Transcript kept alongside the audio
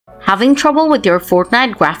Having trouble with your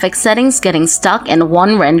Fortnite graphics settings getting stuck in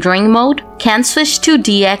one rendering mode? Can't switch to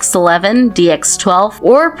DX11, DX12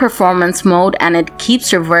 or performance mode and it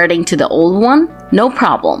keeps reverting to the old one? No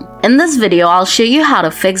problem. In this video, I'll show you how to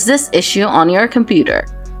fix this issue on your computer.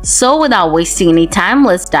 So without wasting any time,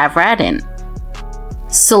 let's dive right in.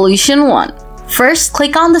 Solution 1. First,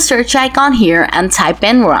 click on the search icon here and type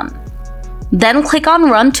in run. Then click on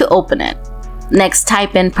run to open it. Next,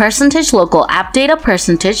 type in %local app data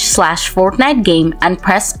 %/Fortnite game and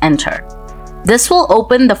press enter. This will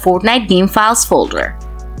open the Fortnite game files folder.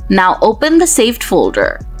 Now open the saved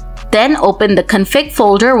folder. Then open the config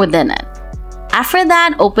folder within it. After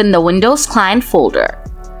that, open the Windows client folder.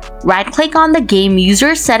 Right-click on the game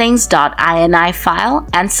user settings.ini file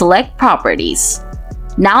and select properties.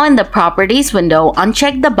 Now in the properties window,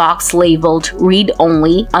 uncheck the box labeled read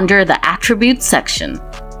only under the attributes section.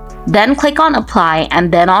 Then click on apply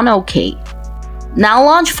and then on OK. Now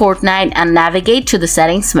launch Fortnite and navigate to the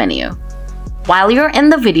settings menu. While you're in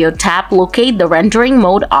the video tab, locate the rendering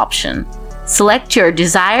mode option. Select your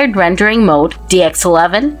desired rendering mode,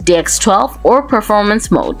 DX11, DX12 or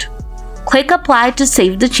performance mode. Click apply to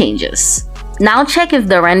save the changes. Now check if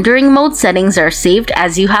the rendering mode settings are saved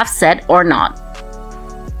as you have set or not.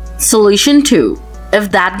 Solution 2.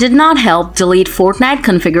 If that did not help, delete Fortnite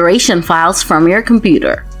configuration files from your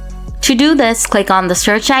computer. To do this, click on the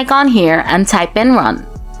search icon here and type in run.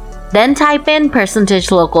 Then type in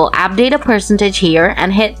 %local app data % here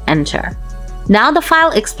and hit enter. Now the file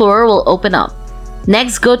explorer will open up.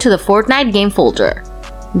 Next, go to the Fortnite game folder.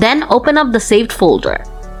 Then open up the saved folder.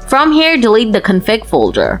 From here, delete the config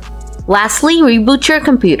folder. Lastly, reboot your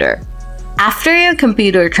computer. After your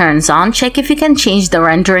computer turns on, check if you can change the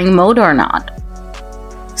rendering mode or not.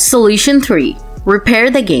 Solution 3. Repair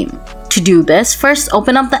the game. To do this, first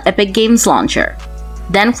open up the Epic Games launcher.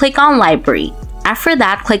 Then click on Library. After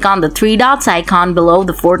that, click on the 3 dots icon below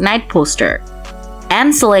the Fortnite poster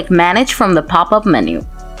and select Manage from the pop-up menu.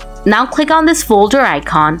 Now click on this folder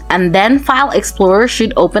icon and then File Explorer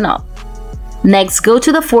should open up. Next, go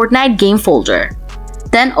to the Fortnite game folder.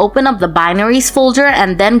 Then open up the binaries folder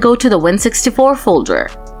and then go to the Win64 folder.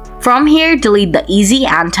 From here, delete the Easy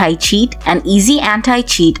Anti-Cheat and Easy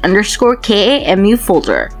Anti-Cheat _KAMU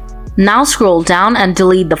folder. Now scroll down and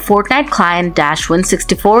delete the Fortnite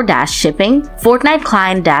client-Win64-shipping, Fortnite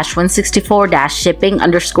client-Win64-shipping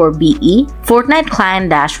 _BE, Fortnite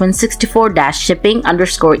client-Win64-shipping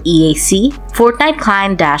 _EAC, Fortnite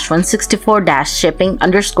client-Win64-shipping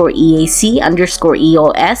 _EAC_EOS,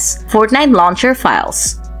 Fortnite launcher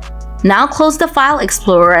files. Now close the File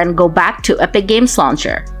Explorer and go back to Epic Games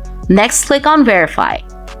Launcher. Next, click on Verify,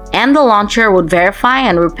 and the launcher would verify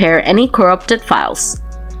and repair any corrupted files.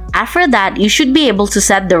 After that, you should be able to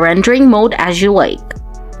set the rendering mode as you like.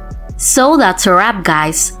 So that's a wrap,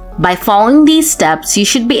 guys. By following these steps, you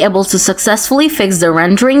should be able to successfully fix the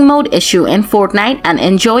rendering mode issue in Fortnite and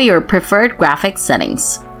enjoy your preferred graphics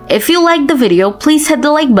settings. If you liked the video, please hit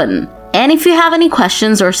the like button. And if you have any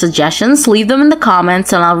questions or suggestions, leave them in the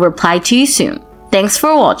comments and I'll reply to you soon. Thanks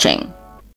for watching.